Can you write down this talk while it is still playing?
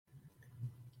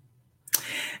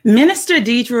Minister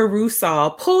Deidra Roussaw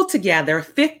pulled together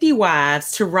 50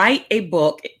 wives to write a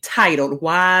book titled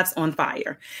Wives on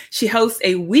Fire. She hosts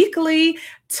a weekly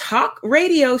talk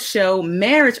radio show,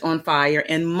 Marriage on Fire,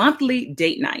 and monthly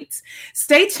date nights.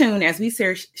 Stay tuned as we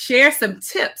share some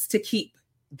tips to keep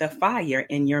the fire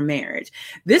in your marriage.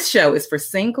 This show is for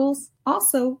singles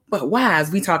also, but wives,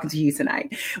 we talking to you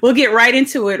tonight. We'll get right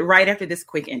into it right after this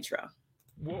quick intro.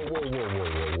 Whoa.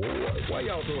 Why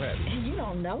y'all so happy? You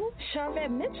don't know?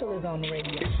 Charvette Mitchell is on the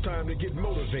radio. It's time to get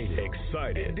motivated,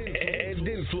 excited, and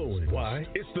influenced. Why?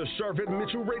 It's the Charvette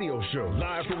Mitchell Radio Show,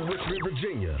 live from Richmond,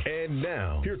 Virginia. And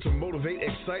now, here to motivate,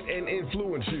 excite, and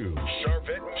influence you,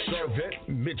 Charvette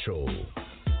Mitchell.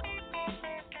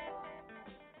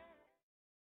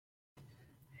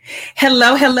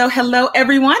 Hello,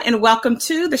 everyone, and welcome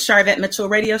to the Charvette Mitchell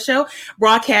Radio Show,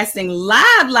 broadcasting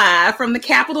live from the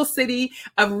capital city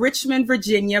of Richmond,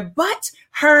 Virginia, but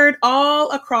heard all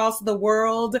across the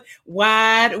world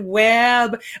wide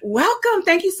web. Welcome.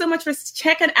 Thank you so much for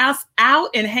checking us out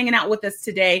and hanging out with us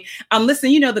today.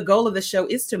 Listen, you know, the goal of the show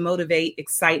is to motivate,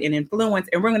 excite, and influence,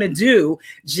 and we're going to do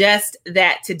just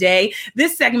that today.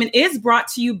 This segment is brought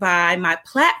to you by my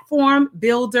Platform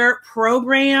Builder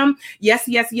program. Yes.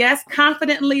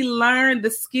 Confidently learn the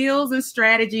skills and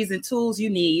strategies and tools you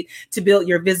need to build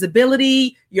your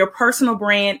visibility, your personal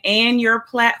brand, and your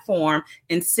platform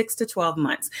in 6 to 12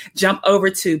 months. Jump over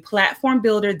to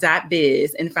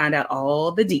platformbuilder.biz and find out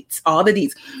all the deets.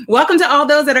 Welcome to all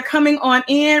those that are coming on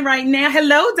in right now.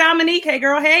 Hello, Dominique. Hey,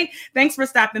 girl. Hey, thanks for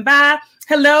stopping by.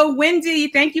 Hello, Wendy.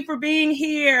 Thank you for being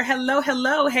here. Hello.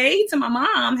 Hey to my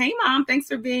mom. Hey, mom. Thanks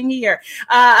for being here.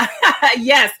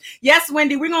 Yes,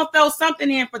 Wendy. We're going to throw something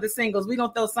in for the singles. We're going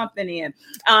to throw something in.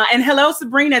 And hello,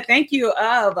 Sabrina. Thank you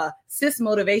of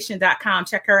sismotivation.com.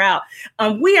 Check her out.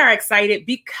 We are excited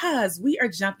because we are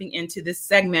jumping into this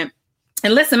segment.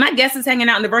 And listen, my guest is hanging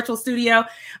out in the virtual studio.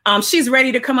 She's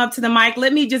ready to come up to the mic.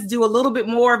 Let me just do a little bit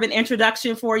more of an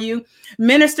introduction for you.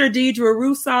 Minister Deidra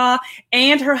Roussaw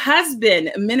and her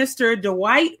husband, Minister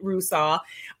Dwight Roussaw,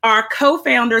 are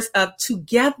co-founders of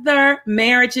Together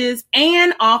Marriages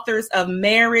and authors of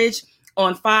Marriage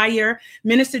on Fire.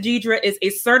 Minister Deidra is a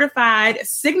certified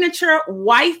signature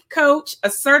wife coach,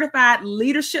 a certified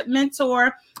leadership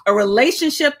mentor, a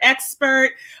relationship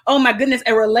expert. Oh my goodness,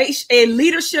 a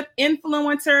leadership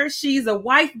influencer. She's a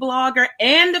wife blogger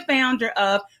and the founder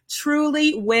of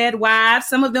WifeStyle Wives.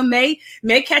 Some of them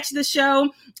may catch the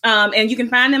show, and you can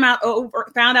found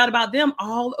out about them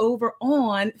all over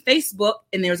on Facebook.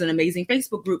 And there's an amazing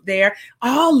Facebook group there,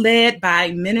 all led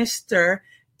by Minister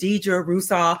Deidra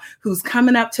Roussaw, who's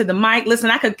coming up to the mic. Listen,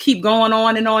 I could keep going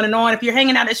on and on and on. If you're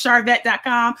hanging out at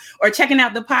charvette.com or checking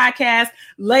out the podcast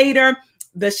later,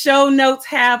 the show notes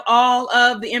have all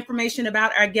of the information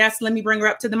about our guest. Let me bring her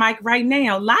up to the mic right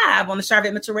now, live on the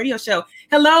Charvette Mitchell Radio Show.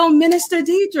 Hello, Minister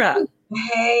Deidra.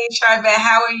 Hey, Charvette,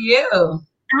 how are you?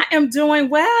 I am doing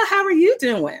well. How are you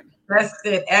doing? That's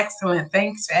good. Excellent.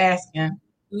 Thanks for asking.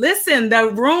 Listen,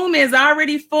 the room is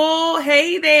already full.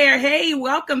 Hey there. Hey,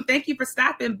 welcome. Thank you for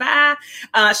stopping by.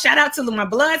 Shout out to my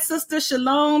blood sister,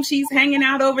 Shalom. She's hanging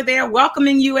out over there,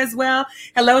 welcoming you as well.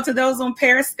 Hello to those on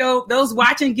Periscope. Those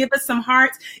watching, give us some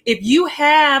hearts. If you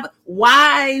have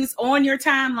wives on your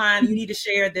timeline, you need to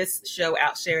share this show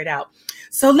out. Share it out.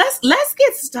 So let's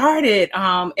get started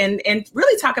and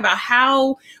really talk about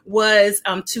how was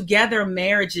Together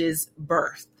Marriages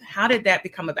birthed. How did that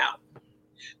become about?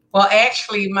 Well,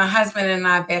 actually, my husband and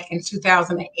I, back in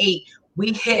 2008,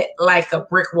 we hit like a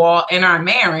brick wall in our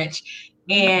marriage,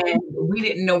 and we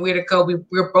didn't know where to go.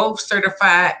 We're both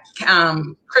certified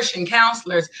Christian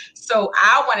counselors. So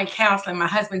I wanted counseling. My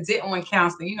husband didn't want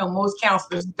counseling. You know, most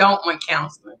counselors don't want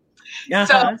counseling.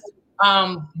 Uh-huh.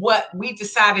 So what I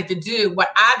decided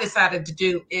to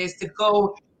do is to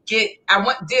go did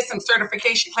some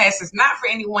certification classes, not for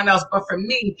anyone else, but for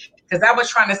me, because I was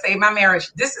trying to save my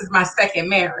marriage. This is my second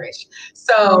marriage.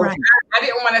 So right. I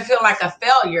didn't want to feel like a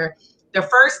failure. The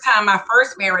first time, my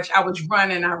first marriage, I was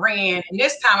running, I ran. And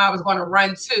this time I was going to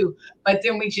run too, but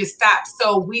then we just stopped.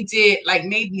 So we did like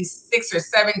maybe 6 or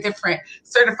 7 different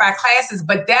certified classes,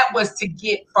 but that was to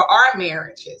get for our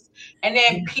marriages. And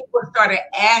then people started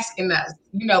asking us,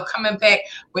 you know, coming back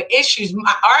with issues.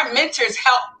 Our mentors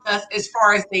helped us as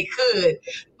far as they could.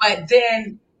 But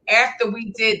then after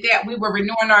we did that, we were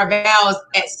renewing our vows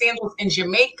at Sandals in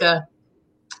Jamaica.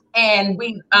 And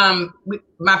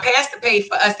my pastor paid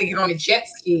for us to get on a jet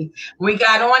ski. When we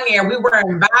got on there, we were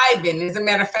imbibing. As a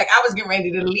matter of fact, I was getting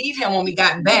ready to leave him when we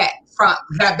got back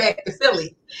to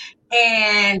Philly.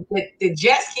 And the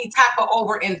jet ski toppled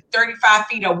over in 35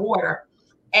 feet of water.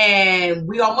 and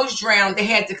we almost drowned. They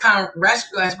had to come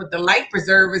rescue us with the life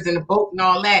preservers and the boat and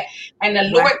all that. And the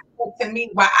Lord said to me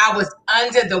while I was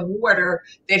under the water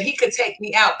that he could take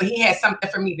me out, but he had something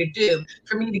for me to do,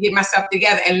 for me to get myself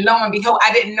together. And lo and behold,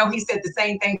 I didn't know he said the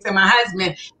same thing to my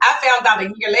husband. I found out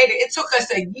a year later. It took us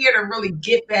a year to really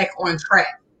get back on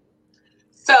track.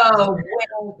 So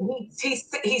when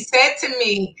he said to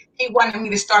me, he wanted me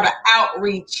to start an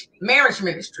outreach marriage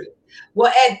ministry.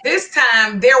 Well, at this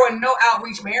time, there were no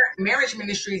outreach marriage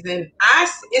ministries, and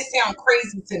it sounded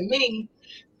crazy to me.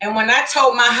 And when I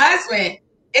told my husband,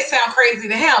 it sounded crazy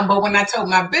to him. But when I told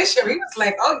my bishop, he was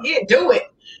like, oh, yeah, do it.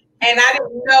 And I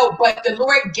didn't know, but the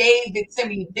Lord gave it to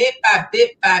me bit by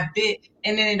bit by bit,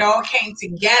 and then it all came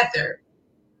together.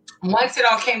 Once it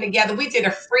all came together, we did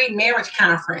a free marriage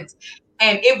conference,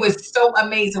 and it was so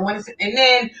amazing. And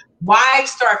then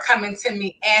wives start coming to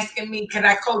me asking me, could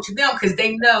I coach them? Because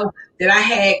they know that I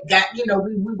had got,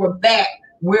 we were back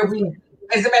where we,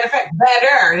 as a matter of fact,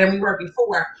 better than we were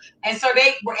before. And so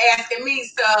they were asking me.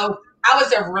 So I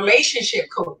was a relationship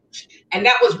coach, and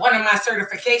that was one of my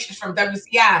certifications from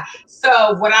WCI.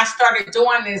 So what I started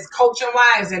doing is coaching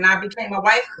wives, and I became a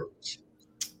wife coach.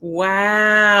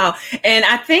 Wow. And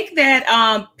I think that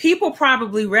wives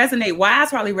probably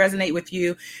resonate with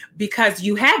you because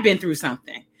you have been through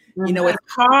something. Mm-hmm. It's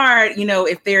hard,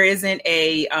 if there isn't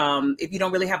if you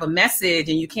don't really have a message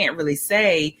and you can't really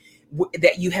say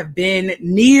that you have been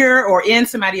near or in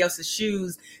somebody else's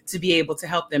shoes to be able to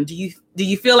help them. Do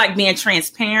you feel like being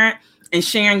transparent and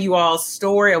sharing you all's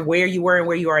story of where you were and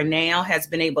where you are now has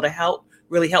been able to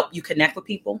really help you connect with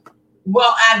people?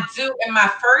 Well, I do. In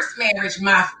my first marriage,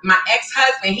 my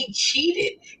ex-husband, he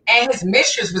cheated, and his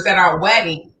mistress was at our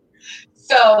wedding.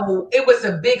 So it was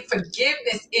a big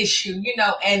forgiveness issue,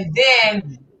 and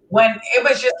then when it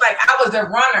was just like, I was a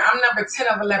runner. I'm number 10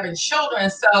 of 11 children.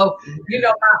 So,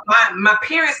 my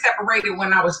parents separated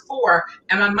when I was 4,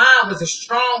 and my mom was a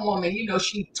strong woman.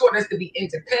 She taught us to be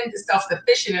independent,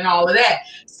 self-sufficient, and all of that.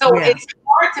 So It's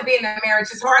hard to be in a marriage.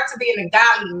 It's hard to be in a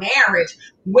godly marriage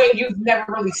when you've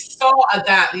never really saw a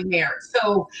godly marriage.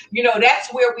 So,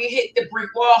 that's where we hit the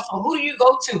brick wall. So who do you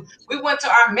go to? We went to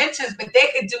our mentors, but they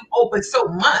could do over so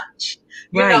much.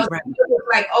 Right. It was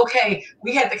like, okay,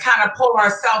 we had to kind of pull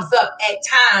ourselves up at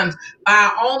times by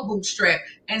our own bootstrap.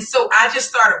 And so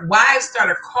wives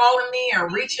started calling me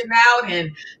and reaching out,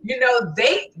 and,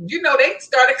 they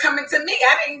started coming to me.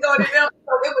 I didn't go to them.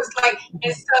 So it was like,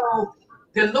 and so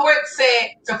the Lord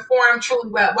said to form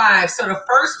TrulyWed Wives. So the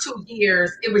first 2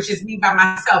 years, it was just me by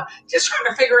myself, just trying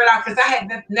to figure it out because I had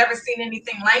never seen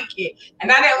anything like it. And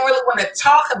I didn't really want to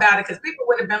talk about it because people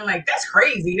would have been like, that's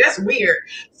crazy. That's weird.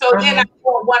 So then I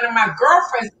brought one of my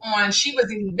girlfriends on. She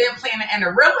was an event planner and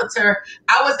a realtor.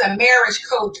 I was a marriage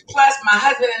coach. Plus, my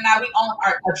husband and I, we owned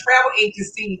a travel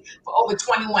agency for over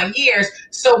 21 years.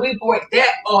 So we brought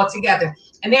that all together.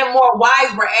 And then more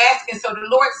wives were asking. So the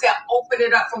Lord said, open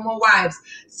it up for more wives.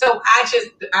 So I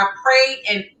prayed,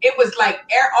 and it was like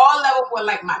all of them were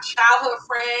like my childhood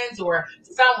friends, or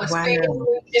some was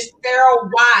family, just sterile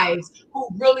wives who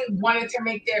really wanted to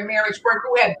make their marriage work,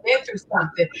 who had been through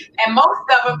something. And most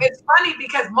of them, it's funny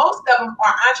because most of them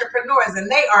are entrepreneurs, and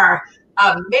they are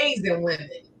amazing women.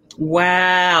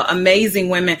 Wow. Amazing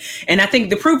women. And I think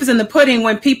the proof is in the pudding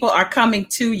when people are coming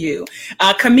to you.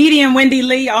 Comedian Wendy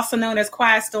Lee, also known as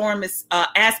Quiet Storm, is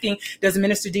asking, does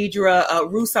Minister Deidra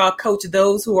Roussaw coach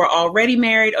those who are already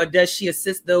married, or does she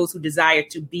assist those who desire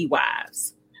to be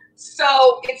wives?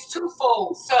 So it's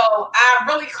twofold. So I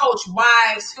really coach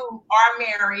wives who are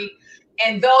married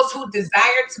and those who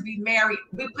desire to be married.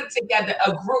 We put together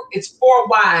a group. It's 4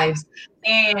 wives,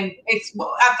 and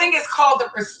I think it's called the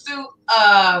pursuit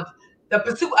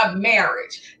of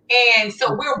marriage. And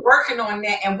so we're working on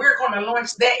that, and we're going to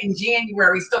launch that in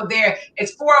January. So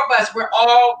it's 4 of us. We're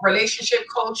all relationship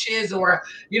coaches, or,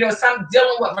 some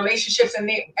dealing with relationships,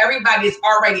 and everybody is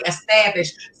already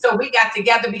established. So we got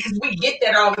together because we get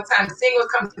that all the time. Singles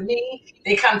come to me,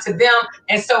 they come to them.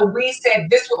 And so we said,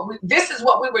 this is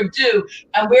what we would do,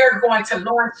 and we're going to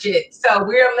launch it. So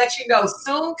we'll let you know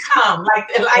soon come.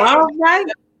 All right.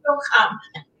 Soon come.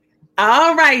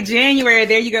 All right, January.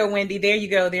 There you go, Wendy. There you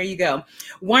go.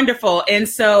 Wonderful. And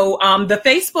so the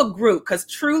Facebook group, because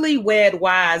TrulyWed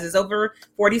Wives is over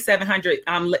 4,700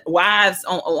 wives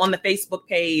on the Facebook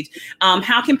page.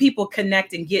 How can people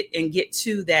connect and get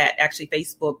to that actually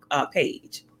Facebook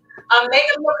page? They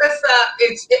can look us up.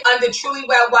 It's under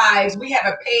TrulyWed Wives. We have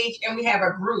a page and we have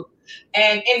a group.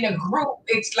 And in the group,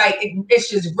 it's like it's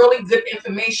just really good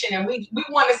information, and we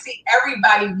want to see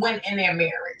everybody win in their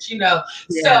marriage, you know.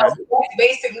 So Yeah. that's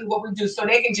basically what we do. So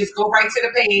they can just go right to the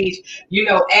page, you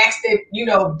know, ask to, you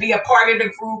know, be a part of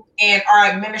the group, and our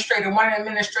administrator, one of the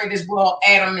administrators will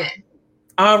add them in.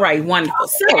 All right, wonderful.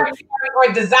 So,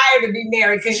 or desire to be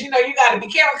married, because you know you got to be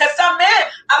careful, because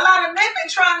a lot of men been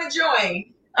trying to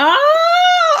join.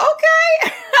 Oh,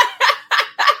 okay.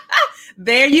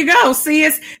 There you go. See,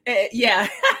 it's yeah.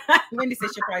 Wendy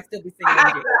says she'll probably still be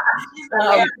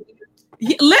single.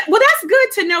 Well, that's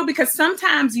good to know, because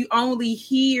sometimes you only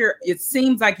hear, it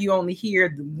seems like you only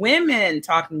hear the women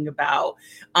talking about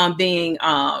being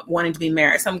wanting to be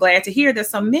married. So I'm glad to hear that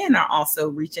some men are also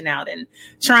reaching out and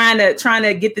trying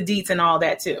to get the deets and all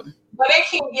that too. But they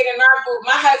can't get in our group.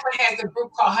 My husband has a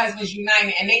group called Husbands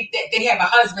United, and they have a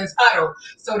husband's huddle.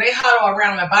 So they huddle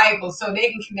around the Bible so they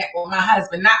can connect with my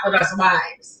husband, not with us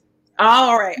wives.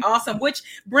 All right. Awesome. Which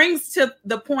brings to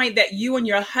the point that you and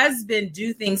your husband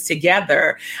do things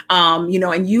together, you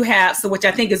know, and you have, so which I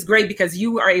think is great, because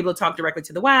you are able to talk directly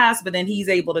to the wives, but then he's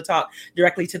able to talk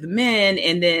directly to the men.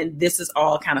 And then this is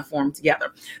all kind of formed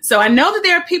together. So I know that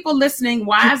there are people listening,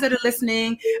 wives that are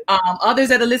listening, others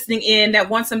that are listening in that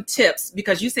want some tips,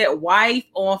 because you said wife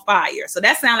on fire. So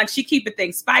that sounds like she keeping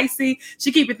things spicy.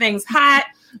 She keeping things hot.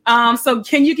 So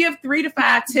can you give 3 to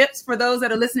 5 tips for those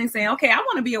that are listening saying, okay, I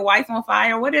want to be a wife on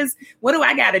fire. What do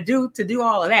I got to do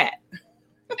all of that?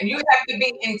 You have to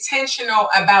be intentional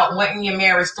about wanting your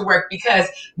marriage to work, because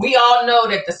we all know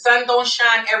that the sun don't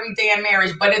shine every day in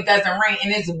marriage, but it doesn't rain,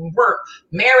 and it's work.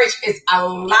 Marriage is a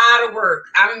lot of work.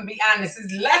 I'm going to be honest.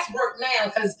 It's less work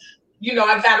now because, you know,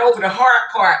 I got over the hard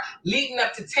part leading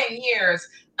up to 10 years.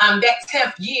 That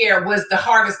 10th year was the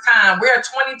hardest time. We're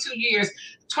 22 years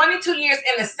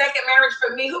in the second marriage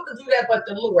for me. Who could do that but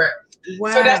the Lord?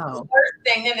 Wow. So that's the first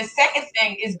thing. Then the second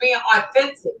thing is being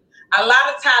authentic. A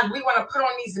lot of times we want to put on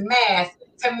these masks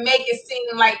to make it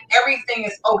seem like everything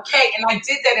is okay. And I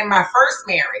did that in my first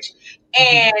marriage.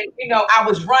 And, you know, I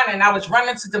was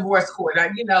running to divorce court,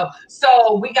 you know,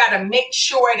 so we got to make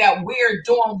sure that we're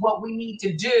doing what we need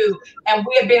to do. And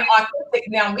we have been authentic.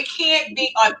 Now, we can't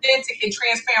be authentic and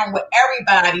transparent with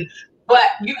everybody, but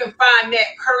you can find that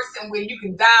person where you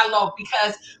can dialogue,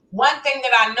 because one thing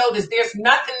that I noticed, there's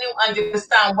nothing new under the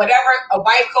sun. Whatever a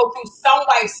wife go through, some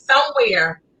wife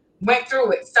somewhere went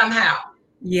through it somehow.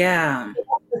 Yeah.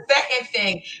 The second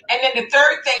thing. And then the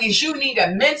third thing is you need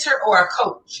a mentor or a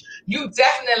coach. You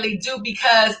definitely do,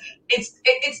 because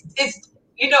it's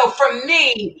you know, for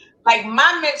me, like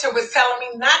my mentor was telling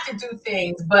me not to do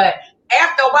things, but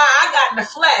after a while I got in the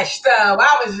flesh. So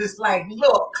I was just like,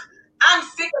 look, I'm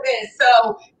sick of this.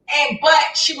 So,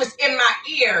 but she was in my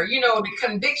ear, you know, the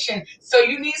conviction. So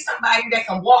you need somebody that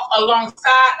can walk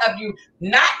alongside of you,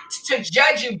 not to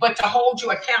judge you, but to hold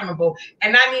you accountable.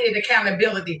 And I needed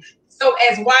accountability. So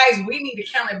as wives, we need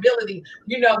accountability.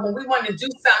 You know, when we want to do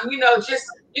something, you know, just,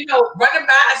 you know, run it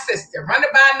by a sister, run it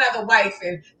by another wife,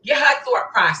 and get her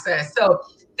thought process. So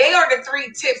they are the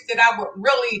 3 tips that I would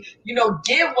really, you know,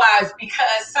 give wives,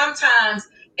 because sometimes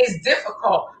it's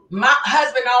difficult. My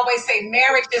husband always say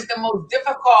marriage is the most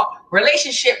difficult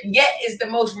relationship, yet is the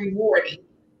most rewarding.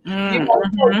 Mm-hmm.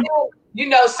 You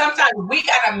know, sometimes we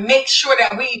got to make sure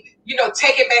that we, you know,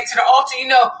 take it back to the altar. You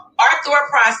know, our thought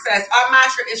process, our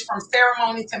mantra is from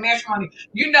ceremony to matrimony.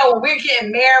 You know, when we're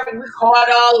getting married, we call it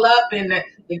all up in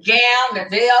the gown, the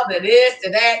veil, the this,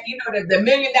 the that, you know, the $1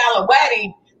 million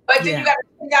wedding. But then you got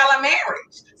a $1 million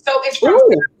marriage. So it's from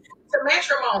to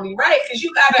matrimony, right? Because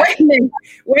you got to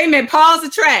wait a minute, pause the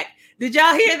track. Did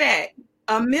y'all hear that?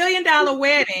 $1 million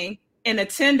wedding and a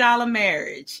 $10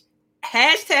 marriage.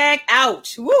 Hashtag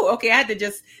ouch. Woo. Okay, I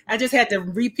just had to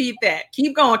repeat that.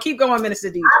 Keep going, Minister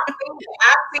Deidra. I've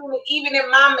seen it even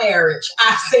in my marriage.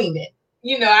 I've seen it.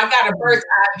 You know, I got a bird's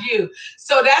eye view.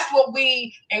 So that's what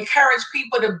we encourage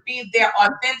people to be their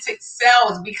authentic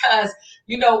selves, because,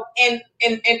 you know, in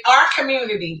our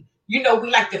community, you know, we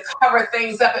like to cover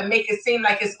things up and make it seem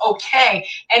like it's okay.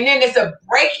 And then it's a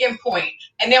breaking point.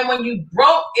 And then when you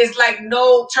broke, it's like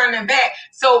no turning back.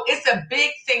 So it's a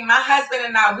big thing. My husband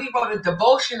and I, we wrote a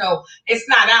devotional. It's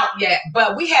not out yet,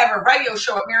 but we have a radio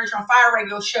show, a Marriage on Fire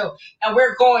radio show. And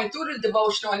we're going through the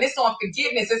devotional, and it's on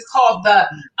forgiveness. It's called the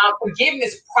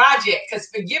Forgiveness Project, because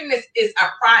forgiveness is a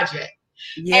project.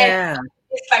 Yeah. And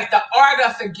it's like the art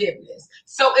of forgiveness.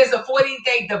 So it's a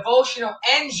 40-day devotional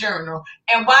and journal.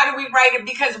 And why do we write it?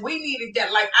 Because we needed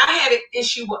that. Like, I had an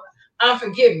issue with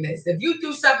unforgiveness. If you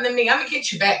do something to me, I'm going to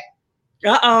get you back.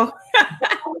 Uh-oh.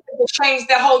 Change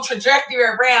the whole trajectory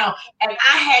around, and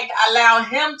I had to allow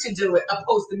him to do it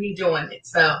opposed to me doing it.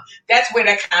 So that's where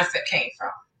that concept came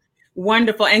from.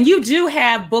 Wonderful. And you do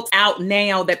have books out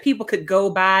now that people could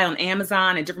go buy on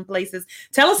Amazon and different places.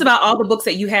 Tell us about all the books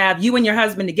that you have, you and your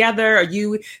husband together, or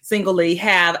you singly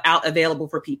have out available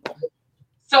for people.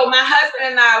 So my husband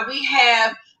and I, we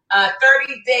have a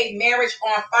 30-day Marriage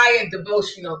on Fire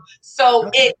devotional.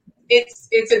 So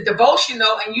it's a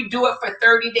devotional, and you do it for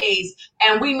 30 days.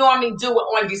 And we normally do it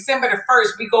on December the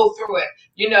 1st. We go through it,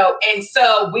 and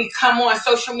so we come on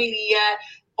social media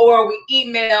or we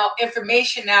email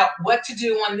information out what to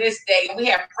do on this day. And we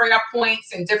have prayer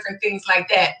points and different things like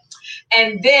that.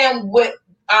 And then with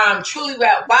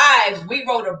TrulyWed Wives, we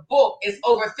wrote a book. It's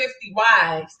over 50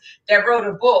 wives that wrote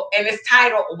a book, and it's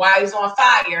titled Wives on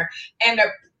Fire. And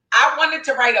I wanted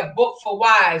to write a book for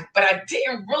wives, but I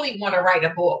didn't really want to write a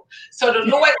book. So the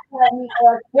Lord had me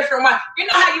on different ones. You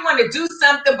know how you want to do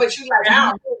something, but you like,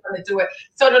 I don't really want to do it.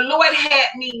 So the Lord had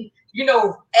me,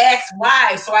 ask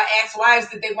wives. So I asked wives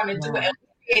that they want to do it, and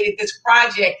we created this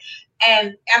project.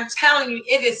 And I'm telling you,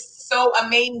 it is so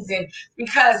amazing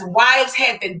because wives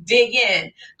had to dig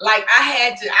in. Like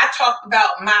I talked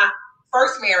about my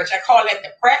first marriage. I call that the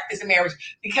practice of marriage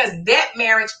because that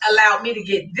marriage allowed me to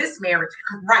get this marriage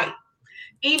right.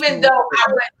 Even though I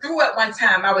went through it one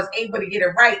time, I was able to get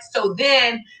it right. So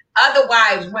then other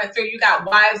wives went through. You got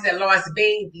wives that lost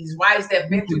babies, wives that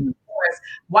been through divorce,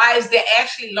 wives that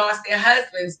actually lost their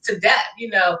husbands to death,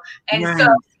 And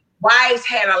so wives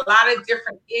had a lot of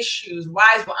different issues.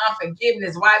 Wives were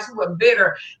unforgiveness, wives who were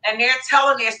bitter, and they're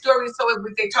telling their stories. So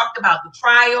they talked about the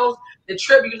trials, the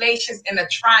tribulations, and the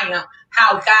triumph,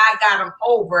 how God got them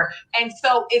over. And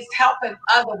so it's helping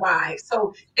other wives.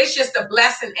 So it's just a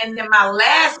blessing. And then my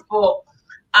last book,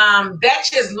 that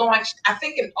just launched, I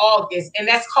think in August, and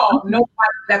that's called No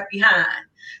Wife Left Behind.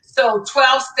 So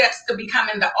 12 steps to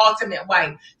becoming the ultimate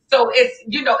wife. So it's,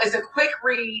 it's a quick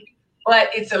read, but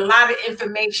it's a lot of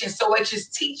information. So it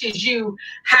just teaches you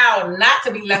how not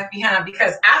to be left behind,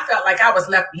 because I felt like I was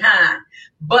left behind,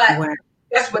 but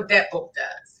that's what that book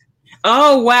does.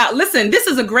 Oh, wow. Listen, this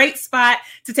is a great spot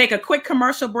to take a quick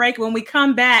commercial break. When we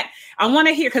come back, I want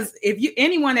to hear, because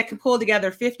anyone that can pull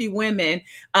together 50 women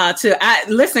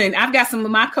listen, I've got some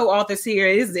of my co-authors here.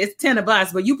 It's 10 of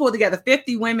us, but you pull together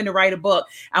 50 women to write a book.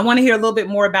 I want to hear a little bit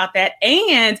more about that.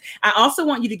 And I also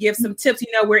want you to give some tips.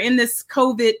 We're in this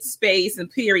COVID space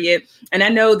and period. And I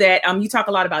know that you talk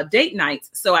a lot about date nights.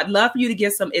 So I'd love for you to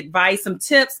give some advice, some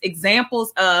tips,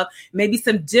 examples of maybe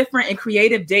some different and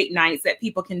creative date nights that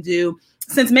people can do,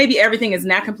 since maybe everything is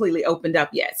not completely opened up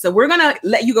yet. So we're going to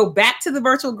let you go back to the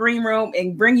virtual green room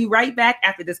and bring you right back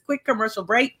after this quick commercial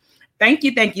break. Thank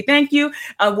you.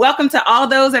 Welcome to all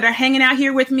those that are hanging out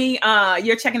here with me.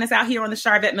 You're checking us out here on the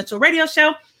Charvette Mitchell Radio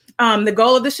Show. The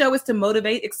goal of the show is to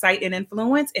motivate, excite, and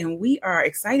influence. And we are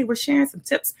excited. We're sharing some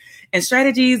tips and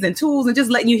strategies and tools and just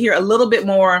letting you hear a little bit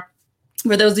more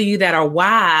for those of you that are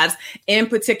wives in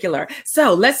particular.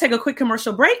 So let's take a quick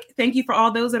commercial break. Thank you for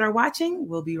all those that are watching.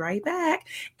 We'll be right back.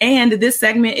 And this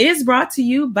segment is brought to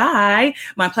you by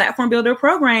my Platform Builder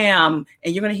program.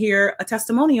 And you're going to hear a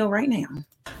testimonial right now.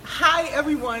 Hi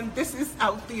everyone, this is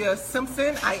Althea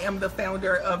Simpson. I am the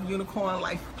founder of Unicorn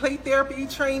Life Play Therapy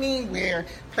Training, where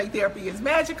play therapy is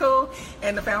magical,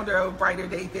 and the founder of Brighter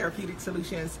Day Therapeutic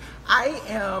Solutions. I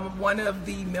am one of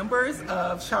the members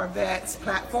of Charvette's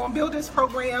Platform Builders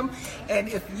program, and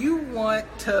if you want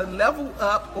to level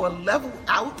up or level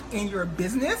out in your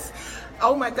business,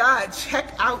 oh my God,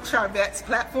 check out Charvette's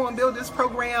Platform Builders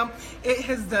program. It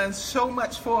has done so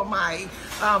much for my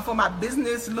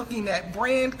business, looking at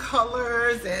brand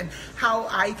colors and how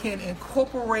I can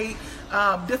incorporate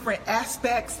different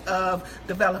aspects of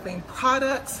developing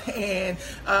products and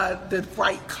the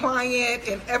right client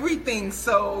and everything.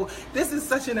 So this is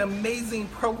such an amazing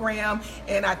program,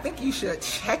 and I think you should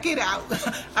check it out.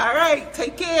 All right,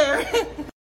 take care.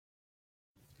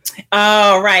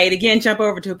 All right. Again, jump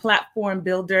over to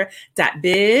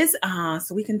platformbuilder.biz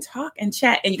so we can talk and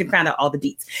chat, and you can find out all the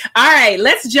deets. All right.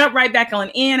 Let's jump right back on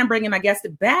in. I'm bringing my guest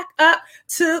back up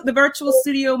to the virtual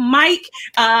studio. Mike,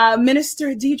 Minister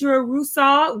Deidra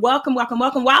Roussaw, welcome.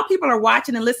 While people are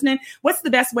watching and listening, what's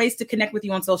the best ways to connect with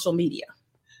you on social media?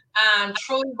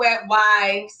 TrulyWed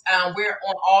Wives. We're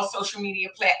on all social media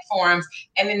platforms.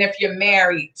 And then if you're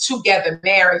married, Together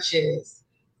Marriages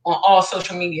on all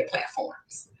social media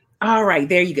platforms. All right,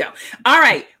 there you go. All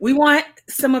right, we want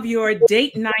some of your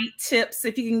date night tips.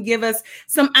 If you can give us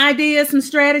some ideas, some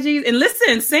strategies, and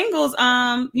listen, singles.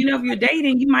 If you're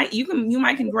dating, you might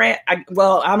can grab. I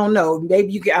don't know.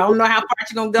 Maybe you can. I don't know how far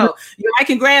you're gonna go. You might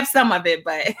can grab some of it,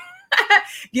 but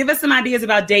Give us some ideas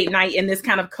about date night in this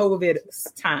kind of COVID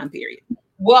time period.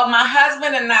 Well, my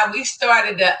husband and I, we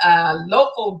started a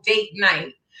local date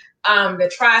night.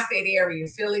 The tri-state area,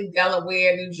 Philly,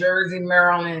 Delaware, New Jersey,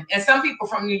 Maryland, and some people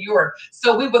from New York.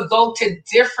 So we would go to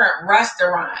different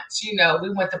restaurants. We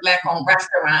went to Black-owned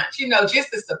restaurants,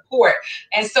 just to support.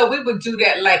 And so we would do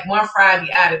that like one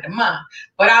Friday out of the month.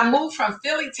 But I moved from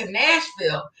Philly to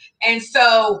Nashville. And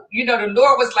so, the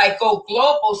Lord was like, go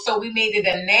global. So we made it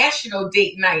a national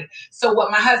date night. So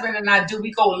what my husband and I do,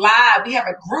 we go live. We have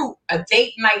a group, a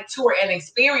date night tour and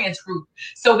experience group.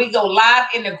 So we go live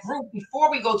in the group before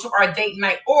we go to our date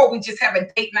night, or we just have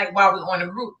a date night while we're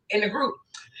in the group.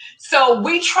 So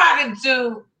we try to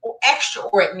do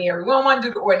extraordinary. We don't want to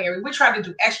do the ordinary. We try to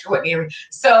do extraordinary.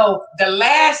 So the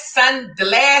last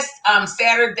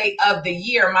Saturday of the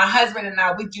year, my husband and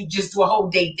I, we just do a whole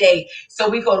date day. So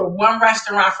we go to one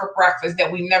restaurant for breakfast that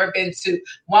we've never been to,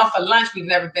 one for lunch we've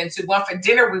never been to, one for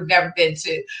dinner we've never been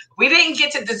to. We didn't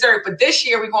get to dessert, but this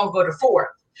year we're going to go to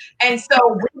 4. And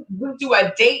so we do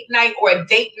a date night or a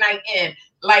date night in.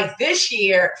 Like this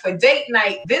year for date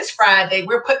night, this Friday,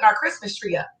 we're putting our Christmas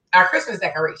tree up, our Christmas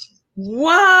decoration.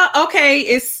 What?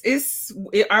 Okay.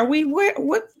 Are we, what?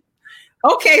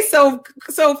 Okay. So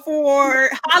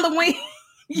for Halloween,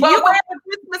 you put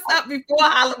Christmas up before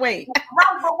Halloween.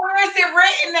 Right, but where is it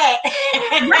written at?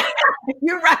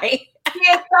 You're right.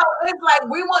 Yeah, so it's like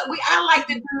I like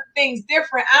to do things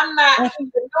different. I'm not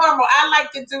normal. I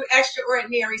like to do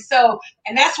extraordinary. So,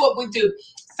 and that's what we do.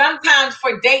 Sometimes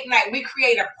for date night, we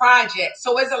create a project.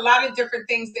 So there's a lot of different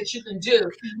things that you can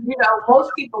do.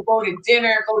 Most people go to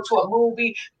dinner, go to a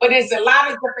movie, but there's a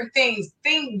lot of different things.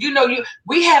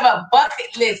 We have a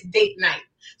bucket list date night.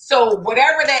 So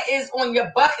whatever that is on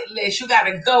your bucket list, you got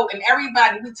to go. And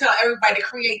we tell everybody to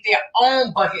create their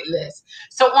own bucket list.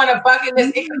 So on a bucket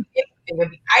list, it could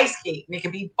be ice skating, it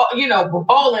could be,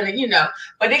 bowling,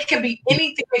 but it can be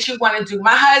anything that you want to do.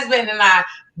 My husband and I,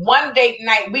 one date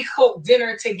night, we cooked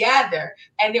dinner together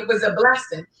and it was a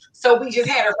blessing. So we just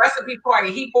had a recipe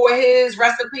party. He bought his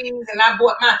recipes and I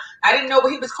bought mine. I didn't know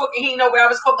what he was cooking. He didn't know what I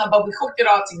was cooking, but we cooked it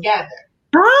all together.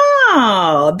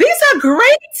 Oh, these are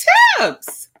great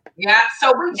tips. Yeah.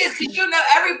 So we just,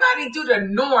 everybody do the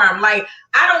norm. Like,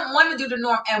 I don't want to do the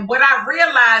norm. And what I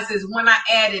realized is when I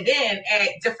add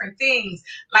different things,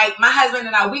 like my husband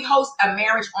and I, we host a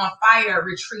Marriage on Fire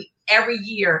retreat every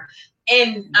year.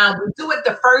 And we do it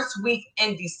the first week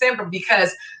in December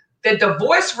because the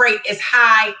divorce rate is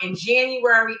high in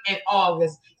January and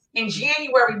August. In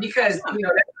January, because,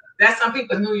 that's some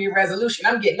people's New Year resolution.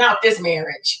 I'm getting out this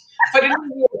marriage for the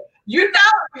new year.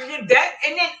 That,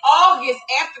 and then August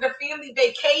after the family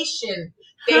vacation,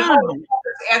 they hold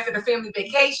after the family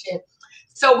vacation.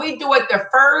 So we do it the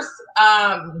first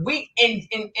week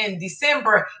in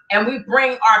December, and we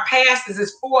bring our pastors.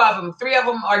 There's 4 of them. 3 of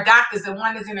them are doctors, and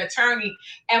 1 is an attorney.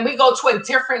 And we go to a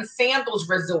different sandals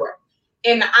resort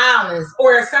in the islands,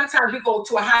 or sometimes we go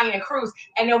to a high-end cruise,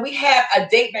 and then we have a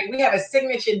date night. We have a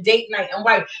signature date night in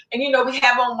white, and we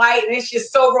have on white, and it's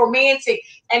just so romantic.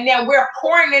 And then we're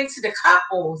pouring into the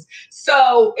couples.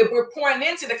 So if we're pouring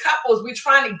into the couples, we're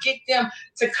trying to get them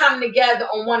to come together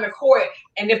on one accord.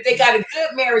 And if they got a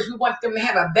good marriage, we want them to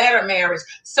have a better marriage.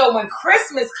 So when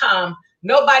Christmas comes,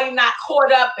 nobody not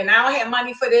caught up and I don't have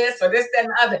money for this or this, that,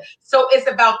 and the other. So it's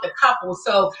about the couple.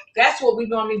 So that's what we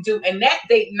normally do. And that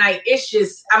date night, it's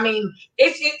just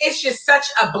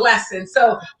such a blessing.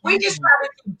 So we just try to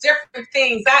do different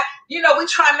things. We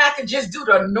try not to just do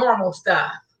the normal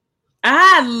stuff.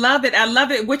 I love it. I love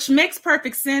it, which makes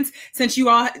perfect sense since you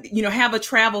all, have a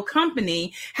travel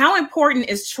company. How important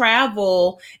is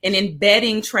travel and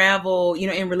embedding travel,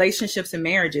 in relationships and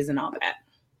marriages and all that?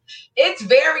 It's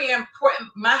very important.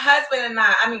 My husband and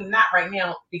I mean, not right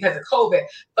now because of COVID,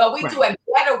 but we do a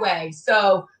getaway.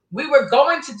 So we were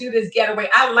going to do this getaway.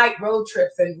 I like road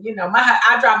trips, and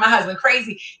I drive my husband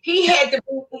crazy. He had to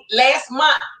last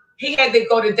month. He had to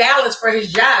go to Dallas for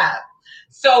his job.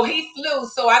 So he flew.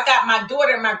 So I got my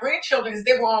daughter and my grandchildren,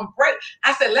 they were on break.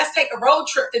 I said, let's take a road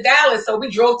trip to Dallas. So we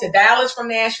drove to Dallas from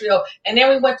Nashville, and then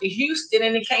we went to Houston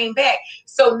and then came back.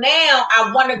 So now I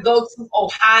want to go to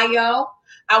Ohio.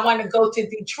 I want to go to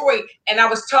Detroit. And I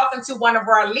was talking to one of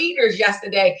our leaders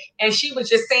yesterday, and she was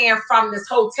just saying from this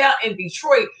hotel in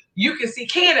Detroit, you can see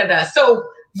Canada. So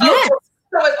it's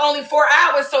only 4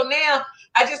 hours. So now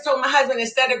I just told my husband,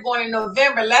 instead of going in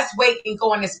November, let's wait and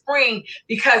go in the spring,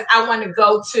 because I want to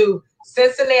go to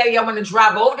Cincinnati. I want to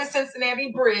drive over the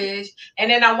Cincinnati Bridge,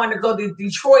 and then I want to go to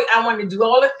Detroit. I want to do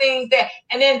all the things that,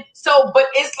 and then but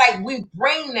it's like we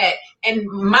bring that, and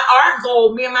our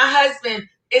goal, me and my husband,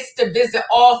 it's to visit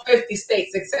all 50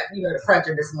 states except, the French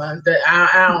of this month.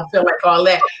 I don't feel like all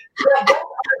that. But that's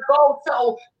our goal.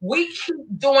 So we keep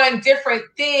doing different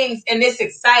things, and it's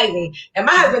exciting. And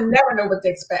my husband never know what to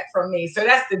expect from me. So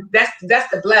that's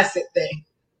the blessed thing.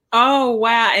 Oh,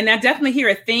 wow. And I definitely hear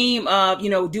a theme of,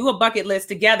 do a bucket list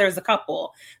together as a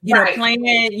couple, Right.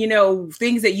 planning,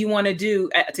 things that you want to do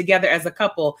together as a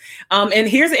couple. And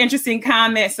here's an interesting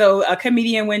comment. So a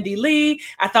comedian, Wendy Lee,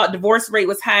 I thought divorce rate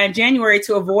was high in January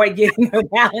to avoid getting a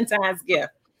Valentine's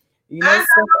gift. I know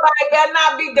somebody better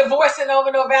not be divorcing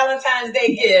over no Valentine's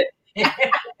Day gift.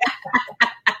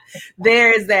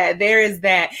 There is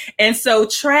that. And so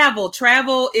travel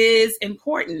is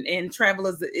important, and travel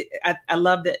is, I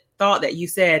love that thought that you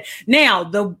said. Now,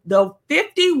 the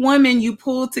 50 women you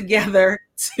pulled together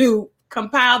to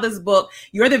compile this book,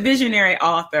 you're the visionary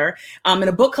author, and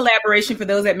a book collaboration, for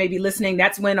those that may be listening,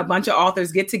 that's when a bunch of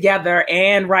authors get together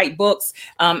and write books.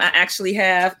 I actually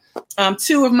have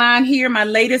 2 of mine here. My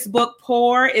latest book,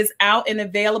 Pour, is out and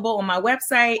available on my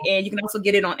website, and you can also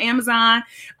get it on Amazon.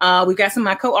 We've got some of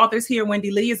my co-authors here.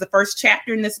 Wendy Lee is the first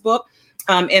chapter in this book.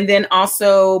 And then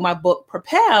also my book,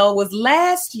 Propel, was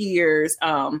last year's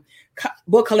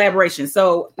book collaboration.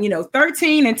 So,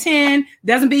 13 and 10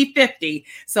 doesn't beat 50.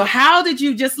 So how did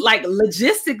you just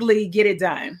logistically get it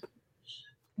done?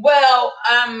 Well,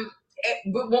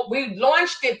 we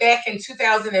launched it back in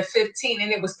 2015,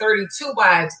 and it was 32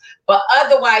 wives, but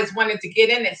otherwise wanted to get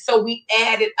in it. So we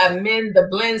added a Men the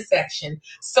Blend section.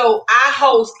 So I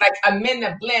host a Men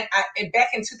the Blend. Back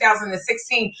in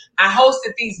 2016, I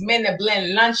hosted these Men the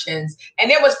Blend luncheons,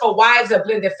 and it was for wives of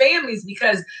blended families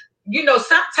because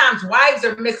sometimes wives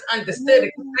are misunderstood,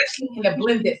 especially in a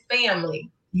blended family.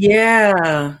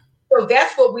 Yeah. So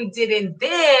that's what we did. And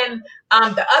then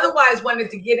the other wives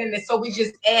wanted to get in it. So we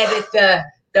just added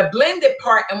the blended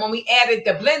part. And when we added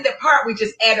the blended part, we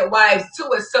just added wives to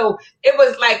it. So it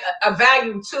was like a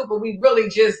volume 2, but we really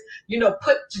just,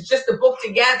 put just the book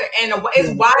together. And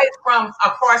it's wives from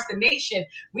across the nation.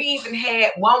 We even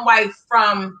had one wife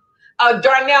from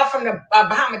Darnell from the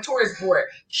Bahama Tourist Board.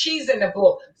 She's in the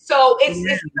book. So it's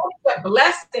really a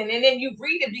blessing. And then you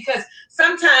read it because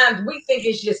sometimes we think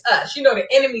it's just us. The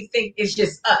enemy think it's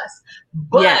just us.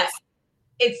 But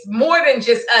it's more than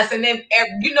just us. And then,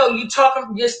 you talk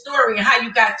about your story and how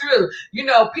you got through.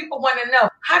 People want to know,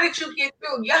 how did you get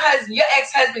through? Your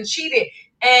ex-husband cheated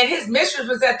and his mistress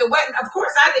was at the wedding. Of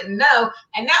course, I didn't know.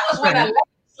 And that was when I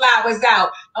slide was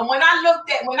out. And when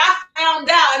I found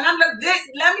out, and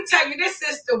let me tell you, this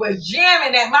sister was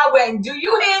jamming at my wedding. Do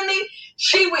you hear me?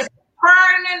 She was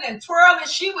turning and twirling.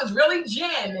 She was really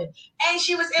jamming. And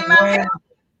she was in my family.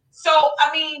 So,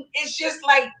 it's just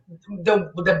like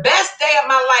the best day of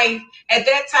my life at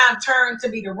that time turned to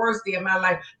be the worst day of my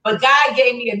life. But God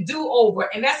gave me a do-over.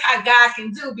 And that's how God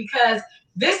can do, because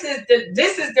this is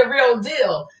the real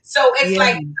deal. So it's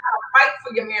like, you gotta fight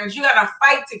for your marriage. You gotta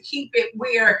fight to keep it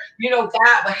where, God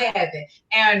will have it.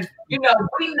 And,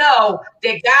 we know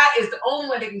that God is the only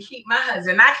one that can keep my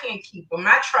husband. I can't keep him.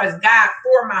 I trust God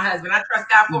for my husband. I trust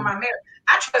God for my marriage.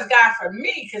 I trust God for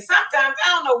me, because sometimes I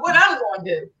don't know what I'm going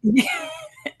to do.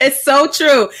 It's so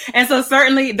true. And so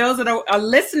certainly those that are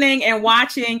listening and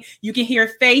watching, you can hear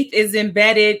faith is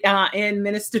embedded in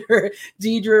Minister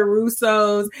Deidra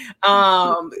Roussaw's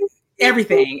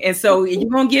everything. And so you're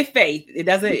going to get faith. It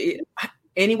doesn't,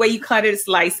 any way you cut it,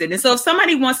 slice it. And so if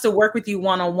somebody wants to work with you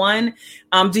one-on-one,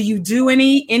 do you do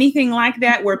anything like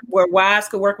that where wives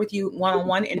could work with you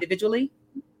one-on-one individually?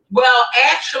 Well,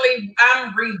 actually,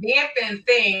 I'm revamping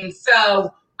things.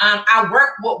 So I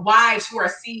work with wives who are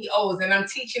CEOs, and I'm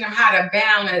teaching them how to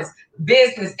balance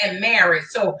business and marriage.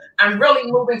 So I'm really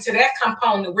moving to that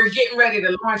component. We're getting ready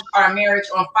to launch our Marriage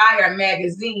on Fire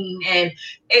magazine, and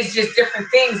it's just different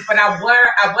things. But I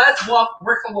was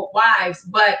working with wives,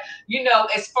 but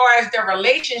as far as their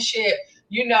relationship,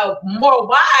 more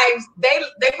wives,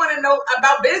 they want to know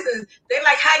about business. They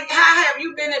like, how have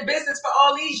you been in business for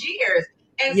all these years?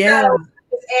 And so I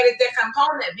just added that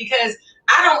component because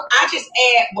I just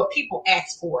add what people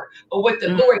ask for or what the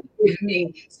Lord gives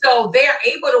me. So they're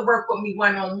able to work with me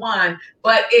one-on-one,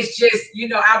 but it's just,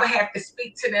 I would have to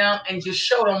speak to them and just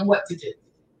show them what to do.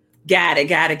 Got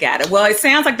it. Well, it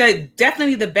sounds like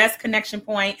definitely the best connection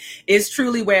point is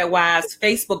TrulyWed Wives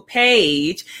Facebook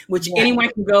page, which anyone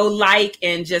can go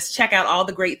and just check out all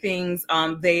the great things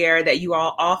there that you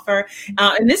all offer.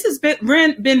 And this has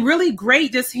been really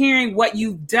great just hearing what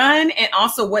you've done and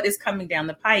also what is coming down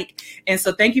the pike. And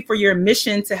so thank you for your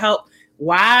mission to help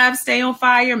wives stay on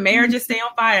fire, marriages stay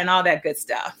on fire, and all that good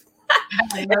stuff.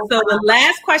 And so the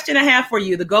last question I have for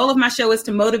you, the goal of my show is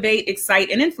to motivate, excite,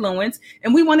 and influence.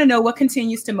 And we want to know what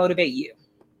continues to motivate you.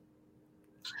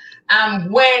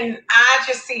 When I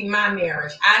just see my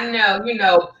marriage, I know,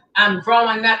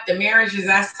 growing up, the marriages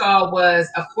I saw was,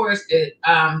 of course, the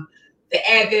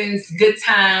Evans, Good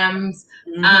Times,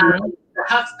 the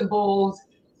Huxtables,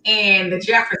 and the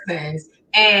Jeffersons.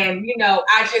 And,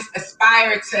 I just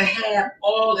aspired to have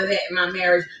all of that in my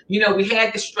marriage. We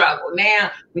had the struggle.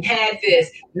 Now we had this.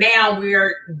 Now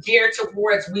we're geared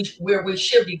towards where we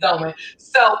should be going.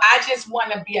 So I just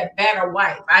want to be a better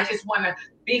wife. I just want to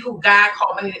be who God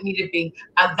called me to be,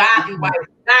 a godly wife,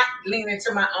 not leaning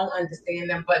to my own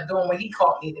understanding, but doing what he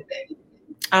called me to be.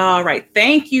 All right.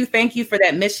 Thank you. Thank you for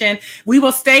that mission. We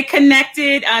will stay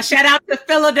connected. Shout out to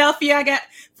Philadelphia. I got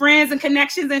friends and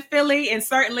connections in Philly. And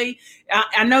certainly,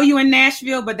 I know you in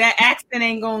Nashville, but that accent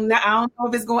ain't going to, I don't know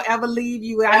if it's going to ever leave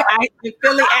you. The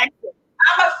Philly accent.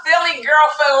 I'm a Philly girl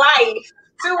for life.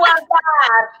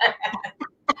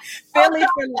 215. Philly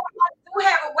for life. I do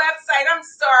have a website. I'm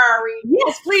sorry.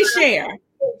 Yes, please share.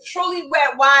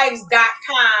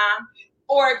 TrulyWedWives.com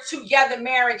or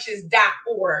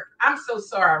togethermarriages.org. I'm so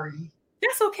sorry.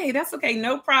 That's okay. That's okay.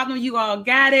 No problem. You all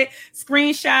got it.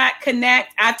 Screenshot,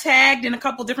 connect. I tagged in a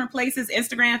couple different places,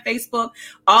 Instagram, Facebook,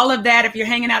 all of that. If you're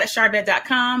hanging out at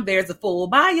charvette.com, there's a full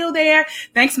bio there.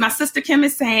 Thanks. My sister Kim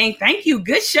is saying, thank you.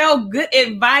 Good show. Good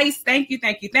advice. Thank you.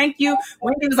 Thank you. Thank you.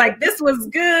 Wendy was like, this was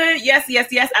good. Yes, yes,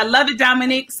 yes. I love it.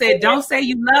 Dominique said, don't say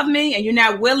you love me and you're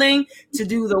not willing to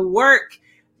do the work.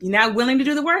 You're not willing to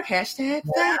do the work. Hashtag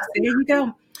facts. There you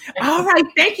go. All right.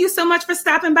 Thank you so much for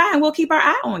stopping by, and we'll keep our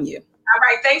eye on you. All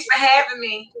right. Thanks for having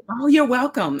me. Oh, you're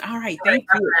welcome. All right. Thank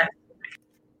you.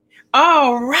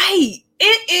 All right.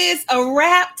 It is a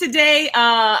wrap today.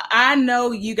 I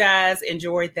know you guys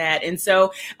enjoyed that. And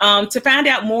so to find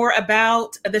out more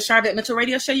about the Charvette Mitchell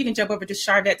Radio Show, you can jump over to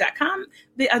charvette.com.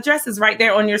 The address is right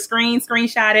there on your screen.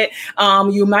 Screenshot it.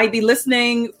 You might be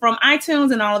listening from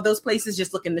iTunes and all of those places.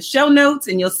 Just look in the show notes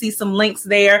and you'll see some links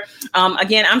there.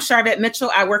 Again, I'm Charvette Mitchell.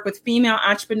 I work with female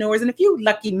entrepreneurs and a few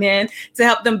lucky men to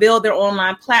help them build their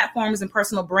online platforms and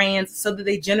personal brands so that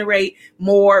they generate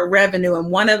more revenue. And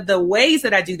one of the ways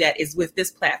that I do that is with this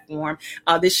platform,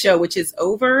 this show, which is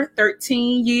over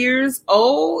 13 years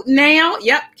old now.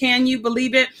 Yep. Can you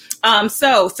believe it?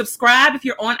 So subscribe if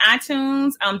you're on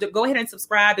iTunes. Go ahead and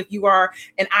subscribe if you are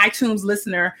an iTunes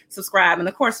listener. Subscribe, and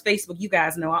of course, Facebook. You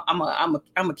guys know I'm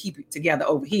gonna keep it together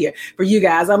over here for you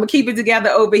guys. I'm gonna keep it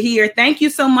together over here. Thank you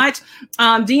so much,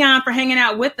 Dion, for hanging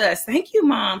out with us. Thank you,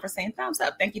 Mom, for saying thumbs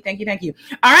up. Thank you, thank you, thank you.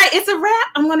 All right, it's a wrap.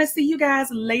 I'm gonna see you guys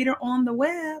later on the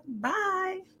web.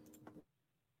 Bye.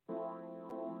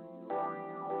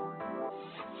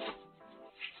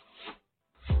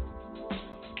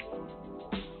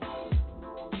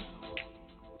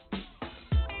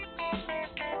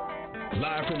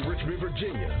 Live from Richmond,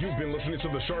 Virginia, you've been listening to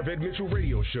the Charvette Mitchell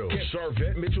Radio Show. Catch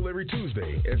Charvette Mitchell every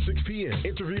Tuesday at 6 p.m.,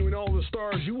 interviewing all the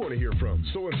stars you want to hear from.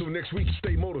 So until next week,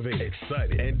 stay motivated,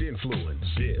 excited, and influenced.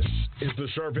 This is the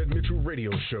Charvette Mitchell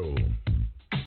Radio Show.